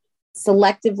say?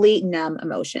 Selectively numb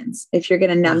emotions. If you're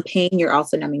going to numb pain, you're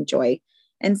also numbing joy.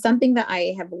 And something that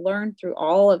I have learned through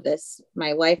all of this,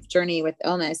 my life journey with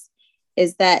illness,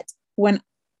 is that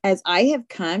as I have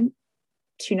come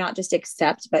to not just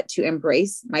accept, but to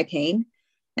embrace my pain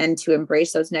and to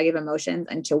embrace those negative emotions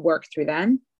and to work through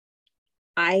them,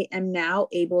 I am now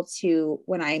able to,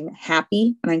 when I'm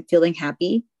happy, when I'm feeling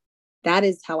happy, that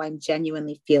is how I'm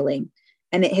genuinely feeling.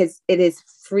 And it has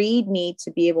freed me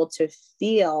to be able to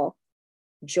feel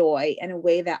joy in a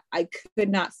way that I could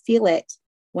not feel it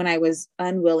when I was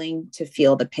unwilling to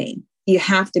feel the pain. You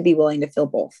have to be willing to feel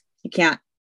both. You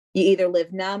either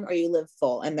live numb or you live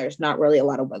full, and there's not really a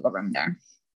lot of wiggle room there.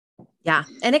 Yeah.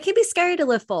 And it can be scary to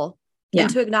live full and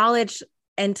to acknowledge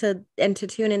and to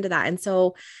tune into that. And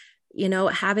so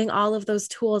having all of those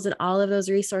tools and all of those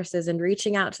resources and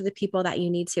reaching out to the people that you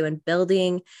need to, and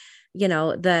building,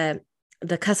 the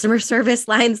customer service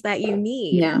lines that you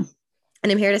need. Yeah.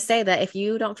 And I'm here to say that if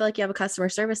you don't feel like you have a customer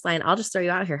service line, I'll just throw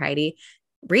you out here, Heidi.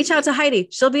 Reach out to Heidi.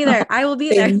 She'll be there. I will be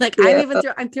there. Like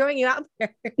I'm throwing you out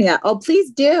there. Yeah. Oh,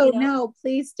 please do. No,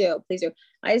 please do. Please do.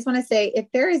 I just want to say, if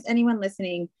there is anyone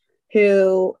listening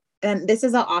who, and this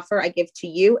is an offer I give to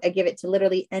you, I give it to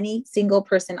literally any single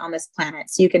person on this planet.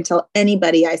 So you can tell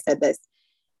anybody I said this.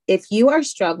 If you are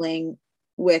struggling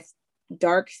with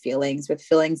dark feelings, with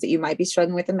feelings that you might be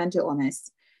struggling with a mental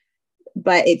illness,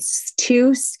 but it's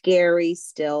too scary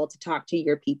still to talk to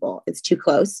your people, it's too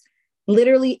close.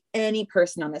 Literally any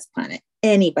person on this planet,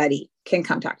 anybody can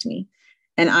come talk to me.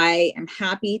 And I am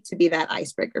happy to be that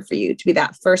icebreaker for you, to be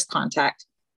that first contact,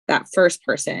 that first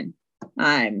person.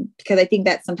 Because I think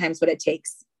that's sometimes what it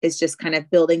takes, is just kind of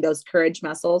building those courage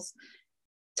muscles,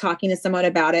 talking to someone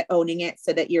about it, owning it,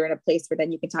 so that you're in a place where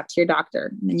then you can talk to your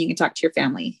doctor, and then you can talk to your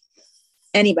family.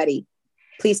 Anybody,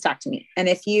 please talk to me. And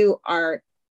if you are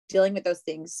dealing with those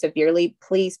things severely,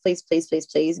 please, please, please, please,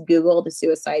 please Google the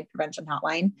suicide prevention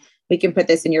hotline. We can put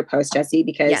this in your post, Jessie,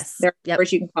 because there are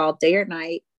numbers you can call day or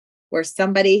night where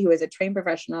somebody who is a trained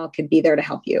professional can be there to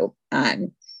help you.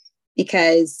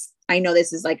 Because I know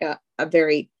this is like a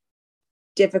very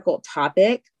difficult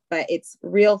topic, but it's a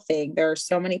real thing. There are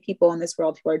so many people in this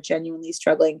world who are genuinely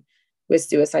struggling with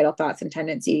suicidal thoughts and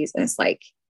tendencies. And it's like,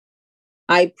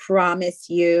 I promise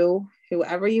you,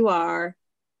 whoever you are,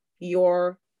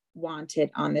 you're wanted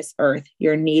on this earth.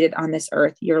 You're needed on this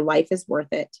earth. Your life is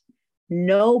worth it.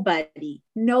 Nobody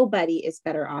is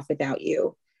better off without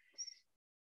you.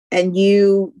 And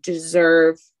you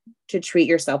deserve to treat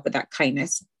yourself with that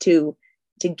kindness, to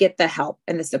get the help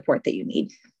and the support that you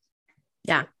need.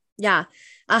 Yeah.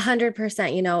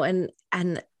 100%,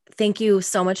 and thank you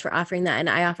so much for offering that. And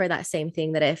I offer that same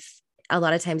thing, that if a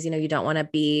lot of times, you don't want to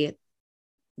be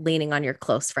leaning on your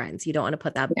close friends, you don't want to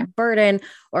put that burden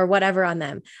or whatever on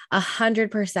them.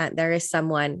 100%. There is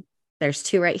someone, there's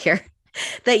two right here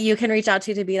that you can reach out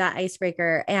to be that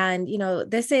icebreaker. And,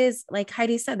 this is, like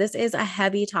Heidi said, this is a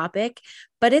heavy topic,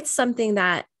 but it's something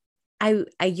that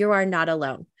you are not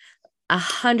alone.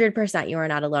 100% you are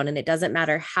not alone. And it doesn't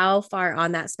matter how far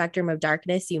on that spectrum of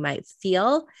darkness you might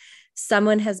feel.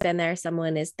 Someone has been there,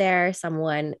 someone is there,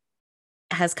 someone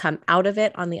has come out of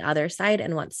it on the other side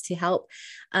and wants to help.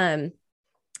 And,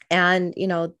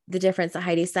 the difference that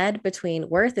Heidi said between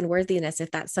worth and worthiness,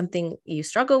 if that's something you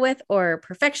struggle with, or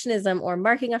perfectionism, or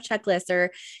marking off checklists,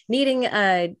 or needing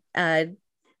a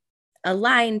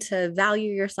line to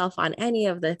value yourself on any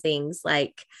of the things,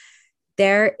 like,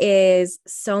 there is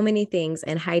so many things,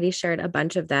 and Heidi shared a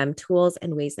bunch of them, tools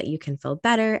and ways that you can feel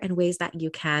better, and ways that you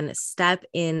can step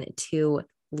into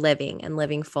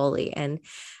living fully. And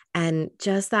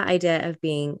just that idea of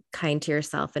being kind to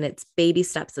yourself, and it's baby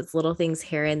steps, it's little things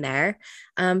here and there.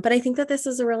 But I think that this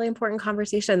is a really important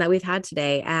conversation that we've had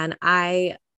today. And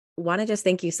I want to just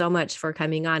thank you so much for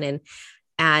coming on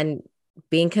and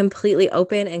being completely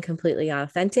open and completely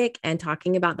authentic and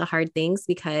talking about the hard things,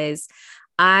 because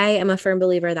I am a firm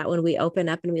believer that when we open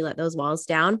up and we let those walls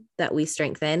down, that we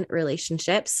strengthen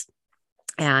relationships,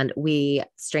 and we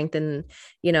strengthen,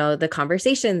 the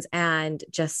conversations. And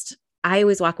just, I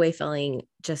always walk away feeling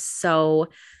just so,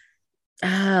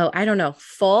 I don't know,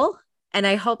 full. And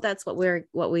I hope that's what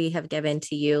we have given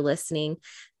to you listening,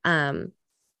 that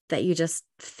you just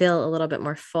feel a little bit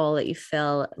more full, that you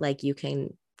feel like you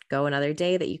can go another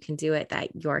day, that you can do it, that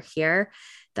you're here,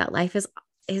 that life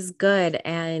is good.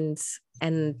 And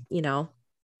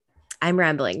I'm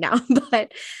rambling now,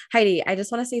 but Heidi, I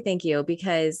just want to say thank you,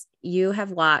 because you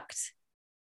have walked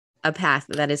a path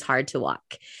that is hard to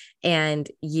walk, and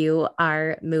you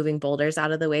are moving boulders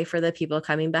out of the way for the people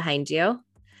coming behind you,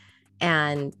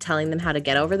 and telling them how to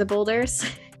get over the boulders,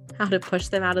 how to push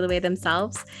them out of the way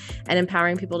themselves, and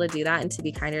empowering people to do that and to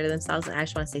be kinder to themselves. And I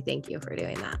just want to say thank you for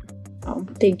doing that. Oh,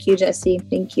 thank you, Jessie.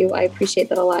 Thank you. I appreciate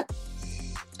that a lot.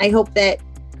 I hope that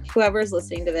whoever's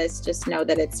listening to this, just know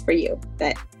that it's for you,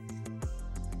 that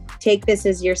take this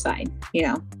as your sign,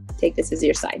 take this as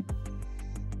your sign.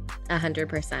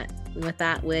 100%. And with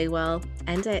that, we will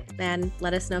end it, and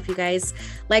let us know if you guys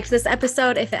liked this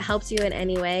episode, if it helped you in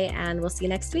any way, and we'll see you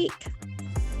next week.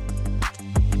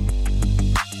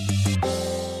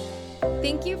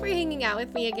 Thank you for hanging out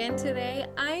with me again today.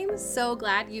 I'm so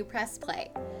glad you pressed play.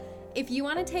 If you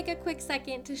want to take a quick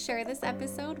second to share this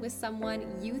episode with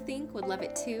someone you think would love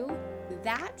it too,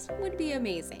 that would be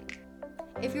amazing.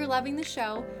 If you're loving the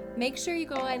show, make sure you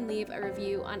go and leave a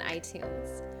review on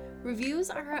iTunes. Reviews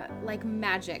are like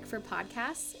magic for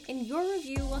podcasts, and your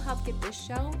review will help get this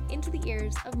show into the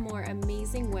ears of more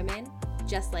amazing women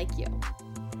just like you.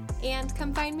 And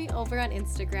come find me over on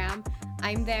Instagram.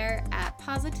 I'm there at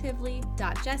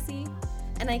positively.jessie,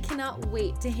 and I cannot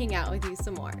wait to hang out with you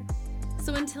some more.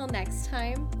 So until next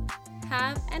time,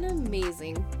 have an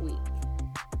amazing week.